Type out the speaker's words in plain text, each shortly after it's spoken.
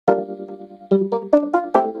I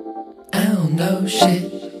don't know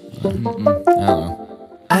shit. I don't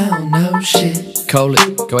know. I don't know shit. Call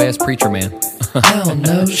it. Go ask Preacher Man. I don't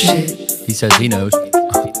know shit. He says he knows.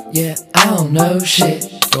 Yeah, I don't know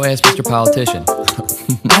shit. Go ask Mr. Politician.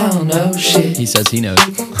 I don't know shit. He says he knows.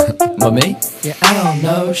 But me? Yeah, I don't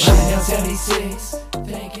know shit. Down 76,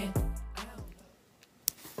 thinking.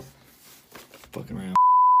 Fucking around.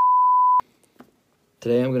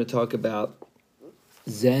 Today I'm going to talk about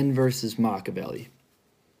Zen versus Machiavelli.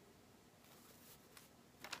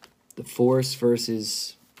 The Force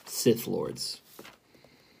versus Sith Lords.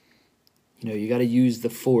 You know, you got to use the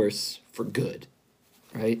Force for good,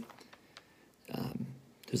 right?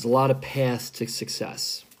 There's a lot of paths to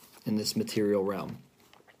success in this material realm.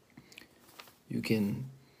 You can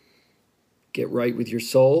get right with your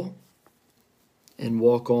soul and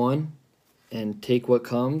walk on and take what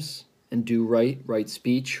comes and do right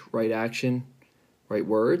speech, right action, right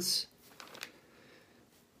words.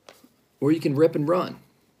 Or you can rip and run.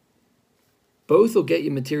 Both will get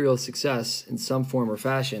you material success in some form or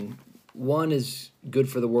fashion. One is good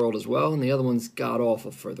for the world as well, and the other one's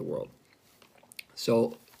god-awful for the world.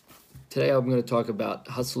 So today I'm going to talk about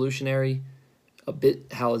revelutionary, a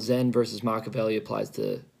bit how Zen versus Machiavelli applies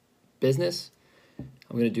to business.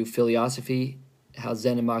 I'm going to do philosophy, how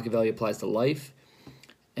Zen and Machiavelli applies to life,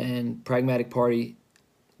 and pragmatic party,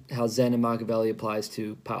 how Zen and Machiavelli applies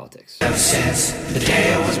to politics. Ever since the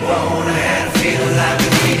day I was born, I had a feeling like we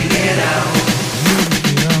need to get out.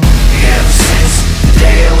 Ever since the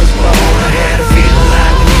day I was born, I had a feeling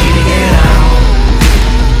like we need to get out.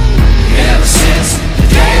 Ever since the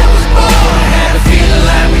day I was born, I had a feeling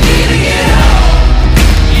like we need to get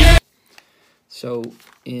out. So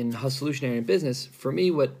in revolutionary in business, for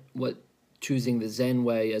me, what choosing the Zen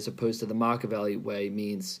way as opposed to the Machiavelli way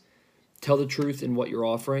means tell the truth in what you're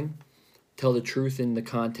offering, tell the truth in the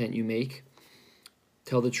content you make,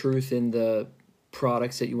 tell the truth in the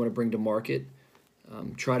products that you want to bring to market.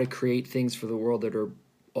 Try to create things for the world that are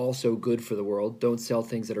also good for the world. Don't sell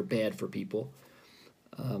things that are bad for people.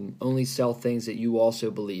 Only sell things that you also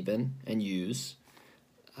believe in and use.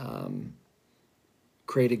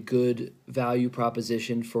 Create a good value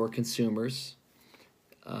proposition for consumers.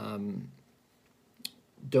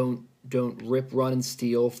 Don't rip, run, and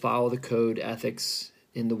steal. Follow the code ethics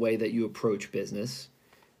in the way that you approach business,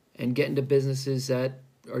 and get into businesses that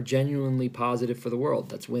are genuinely positive for the world.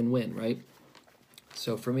 That's win-win, right?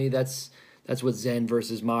 So for me, that's what Zen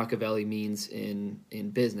versus Machiavelli means in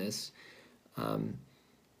business.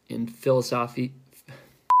 In philosophy,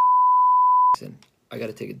 I got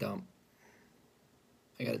to take a dump.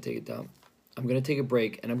 I'm going to take a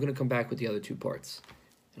break, and I'm going to come back with the other two parts.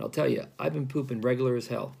 And I'll tell you, I've been pooping regular as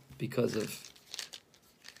hell because of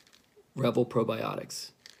Revel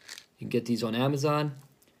Probiotics. You can get these on Amazon.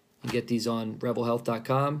 You can get these on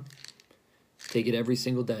revelhealth.com. Take it every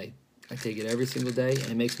single day. I take it every single day,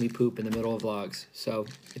 and it makes me poop in the middle of vlogs. So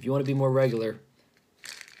if you want to be more regular,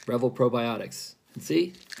 Revel Probiotics. And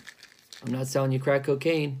see, I'm not selling you crack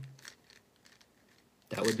cocaine.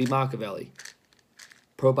 That would be Machiavelli.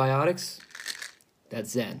 Probiotics,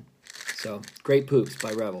 that's Zen. So, great poops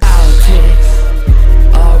by Revel. Politics,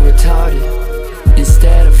 all retarded.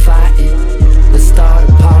 Instead of fighting, let's start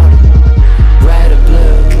a party. Red or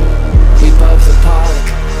blue, we both a part.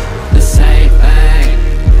 The same thing,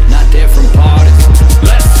 not different parties.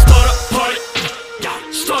 Let's start a party.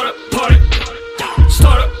 Start a party.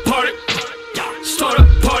 Start a party. Start a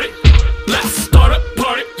party. Let's start a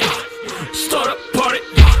party. Start a party.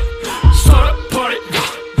 Start a party.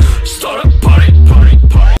 Start a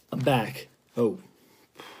party. I'm back. Oh,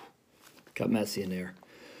 got messy in there.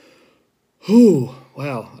 Whew,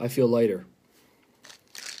 wow, I feel lighter.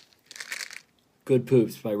 Good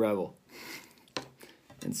poops by Revel.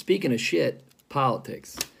 And speaking of shit,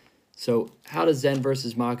 politics. So how does Zen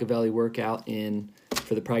versus Machiavelli work out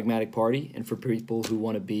for the pragmatic party and for people who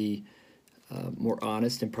want to be more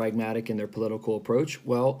honest and pragmatic in their political approach?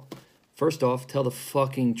 Well, first off, tell the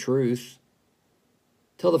fucking truth.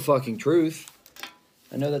 Tell the fucking truth.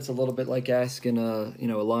 I know that's a little bit like asking a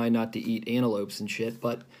lion not to eat antelopes and shit,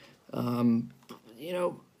 but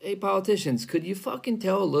hey, politicians, could you fucking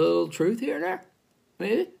tell a little truth here and there?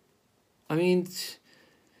 Maybe? I mean,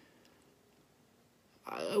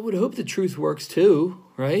 I would hope the truth works too,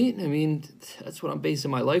 right? I mean, that's what I'm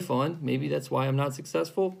basing my life on. Maybe that's why I'm not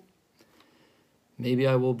successful. Maybe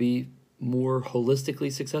I will be more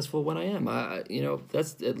holistically successful when I am.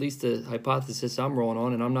 That's at least the hypothesis I'm rolling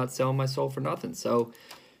on, and I'm not selling my soul for nothing. So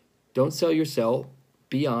don't sell your soul.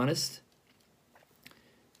 Be honest.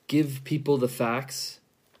 Give people the facts.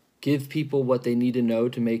 Give people what they need to know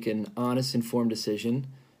to make an honest, informed decision.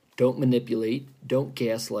 don't manipulate, don't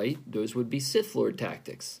gaslight. Those would be Sith Lord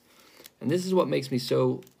tactics. And this is what makes me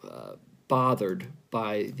so bothered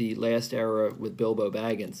by the last era with Bilbo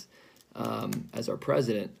Baggins as our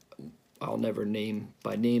president. I'll never name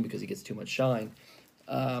by name because he gets too much shine.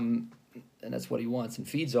 And that's what he wants and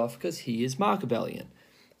feeds off because he is Machiavellian.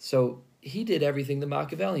 So he did everything the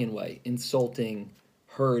Machiavellian way. Insulting,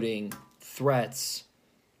 hurting, threats,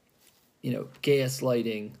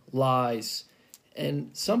 gaslighting, lies. And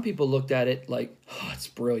some people looked at it like, oh, it's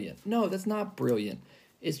brilliant. No, that's not brilliant.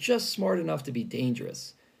 It's just smart enough to be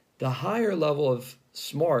dangerous. The higher level of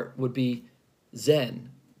smart would be Zen.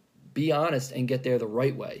 Be honest and get there the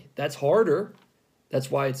right way. That's harder.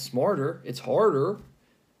 That's why it's smarter. It's harder.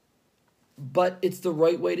 But it's the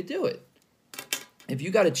right way to do it. If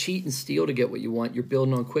you got to cheat and steal to get what you want, you're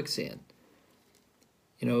building on quicksand.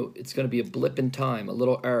 It's going to be a blip in time, a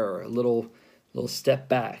little error, a little step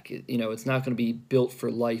back. It's not going to be built for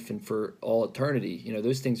life and for all eternity.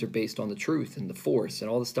 Those things are based on the truth and the force and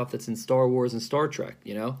all the stuff that's in Star Wars and Star Trek,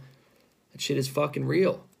 That shit is fucking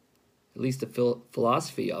real. At least the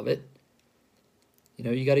philosophy of it.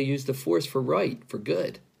 You got to use the force for right, for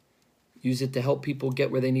good. Use it to help people get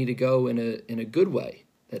where they need to go in a good way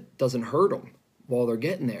that doesn't hurt them while they're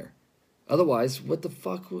getting there. Otherwise, what the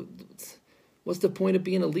fuck? What's the point of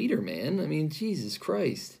being a leader, man? I mean, Jesus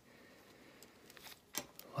Christ.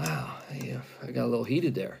 Wow, I got a little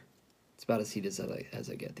heated there. It's about as heated as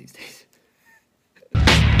I get these days.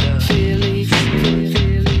 Philly,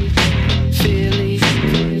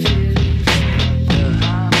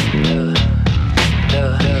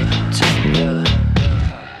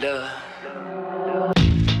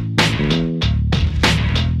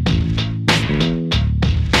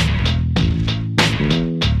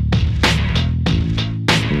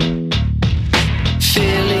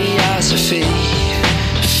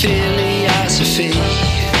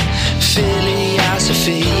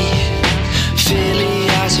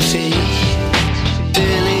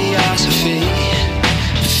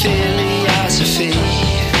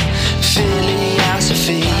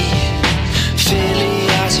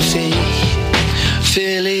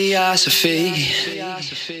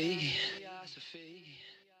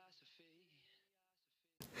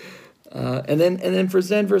 And then for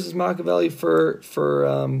Zen versus Machiavelli for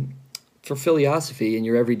philosophy in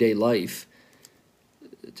your everyday life,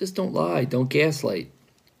 just don't lie, don't gaslight.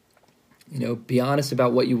 Be honest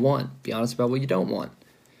about what you want, be honest about what you don't want.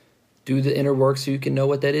 Do the inner work so you can know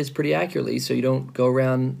what that is pretty accurately, so you don't go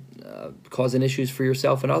around causing issues for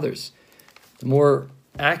yourself and others. The more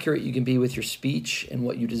accurate you can be with your speech and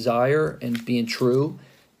what you desire and being true,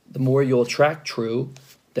 the more you'll attract true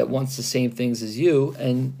that wants the same things as you,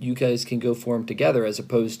 and you guys can go form together as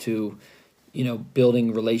opposed to,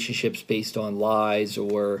 building relationships based on lies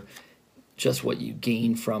or just what you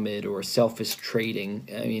gain from it or selfish trading.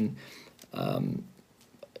 I mean,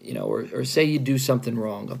 or say you do something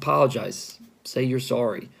wrong, apologize, say you're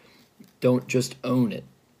sorry. Don't just own it.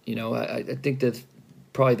 I think that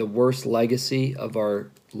probably the worst legacy of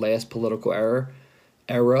our last political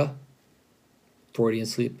era, Freudian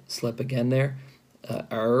slip again there,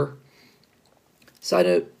 error. Side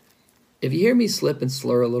note, if you hear me slip and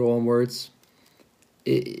slur a little on words,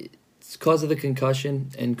 it's because of the concussion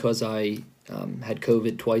and because I had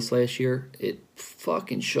COVID twice last year. It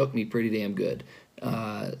fucking shook me pretty damn good.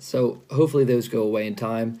 So hopefully those go away in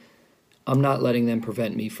time. I'm not letting them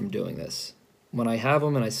prevent me from doing this. When I have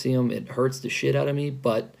them and I see them, it hurts the shit out of me,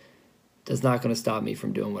 but that's not going to stop me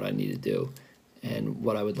from doing what I need to do and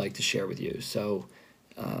what I would like to share with you. So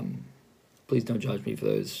please don't judge me for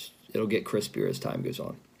those. It'll get crispier as time goes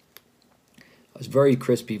on. I was very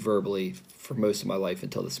crispy verbally for most of my life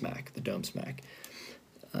until the dome smack.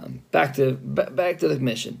 Back to the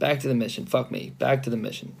mission. Fuck me. Back to the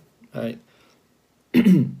mission. All right.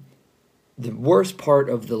 The worst part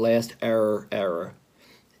of the last era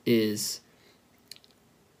is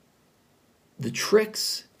the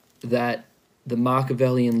tricks that the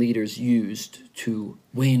Machiavellian leaders used to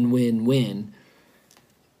win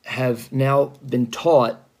have now been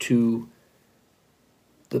taught to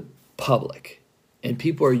the public. And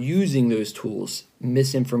people are using those tools,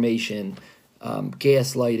 misinformation,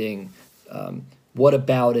 gaslighting,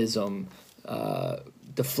 whataboutism,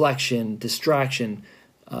 deflection, distraction,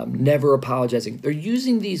 never apologizing. They're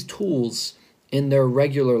using these tools in their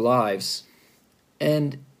regular lives.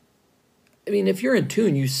 And, I mean, if you're in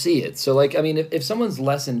tune, you see it. So, if someone's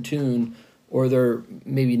less in tune or they're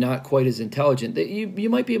maybe not quite as intelligent,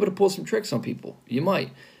 you might be able to pull some tricks on people. You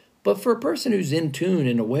might. But for a person who's in tune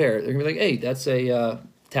and aware, they're going to be like, hey, that's a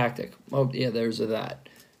tactic. Oh, yeah, there's a that.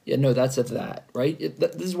 Yeah, no, that's a that, right?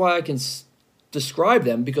 This is why I can describe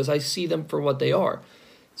them because I see them for what they are.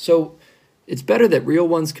 So it's better that real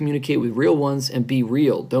ones communicate with real ones and be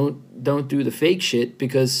real. Don't do the fake shit,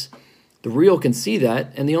 because the real can see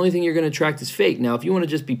that, and the only thing you're going to attract is fake. Now, if you want to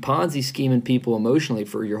just be Ponzi scheming people emotionally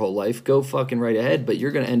for your whole life, go fucking right ahead, but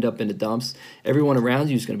you're going to end up in the dumps. Everyone around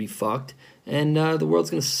you is going to be fucked, and the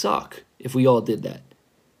world's going to suck if we all did that.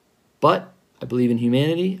 But I believe in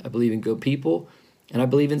humanity, I believe in good people, and I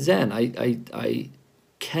believe in Zen. I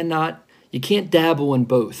cannot, you can't dabble in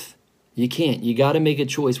both. You can't. You got to make a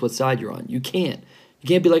choice what side you're on. You can't. You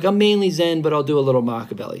can't be like, I'm mainly Zen, but I'll do a little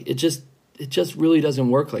machiavelli. It just really doesn't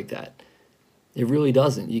work like that. It really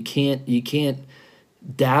doesn't. You can't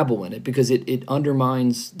dabble in it, because it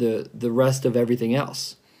undermines the rest of everything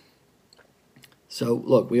else. So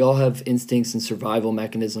look, we all have instincts and survival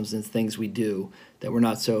mechanisms and things we do that we're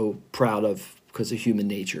not so proud of because of human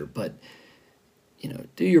nature. But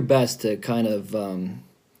do your best to kind of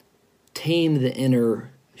tame the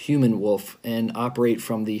inner human wolf and operate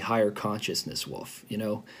from the higher consciousness wolf.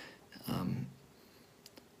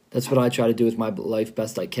 That's what I try to do with my life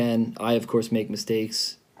best I can. I, of course, make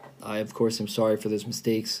mistakes. I, of course, am sorry for those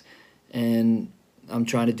mistakes. And I'm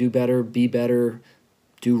trying to do better, be better,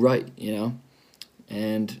 do right,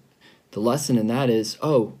 And the lesson in that is,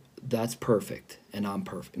 oh, that's perfect, and I'm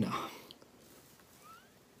perfect. No.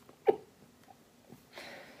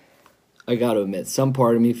 I got to admit, some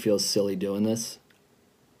part of me feels silly doing this.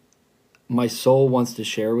 My soul wants to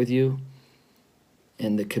share with you,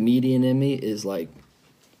 and the comedian in me is like,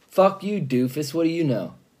 fuck you, doofus, what do you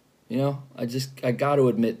know? I got to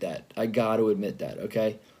admit that.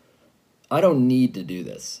 Okay? I don't need to do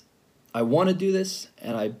this. I want to do this,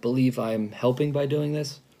 and I believe I'm helping by doing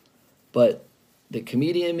this, but the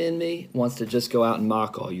comedian in me wants to just go out and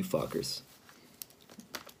mock all you fuckers.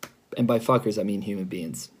 And by fuckers, I mean human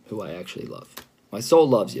beings who I actually love. My soul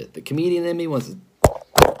loves you. The comedian in me wants to...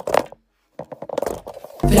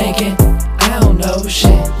 Thinking, I don't know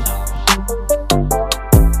shit.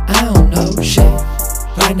 Shit.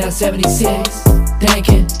 Right now 76,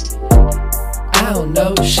 thinking I don't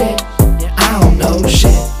know shit.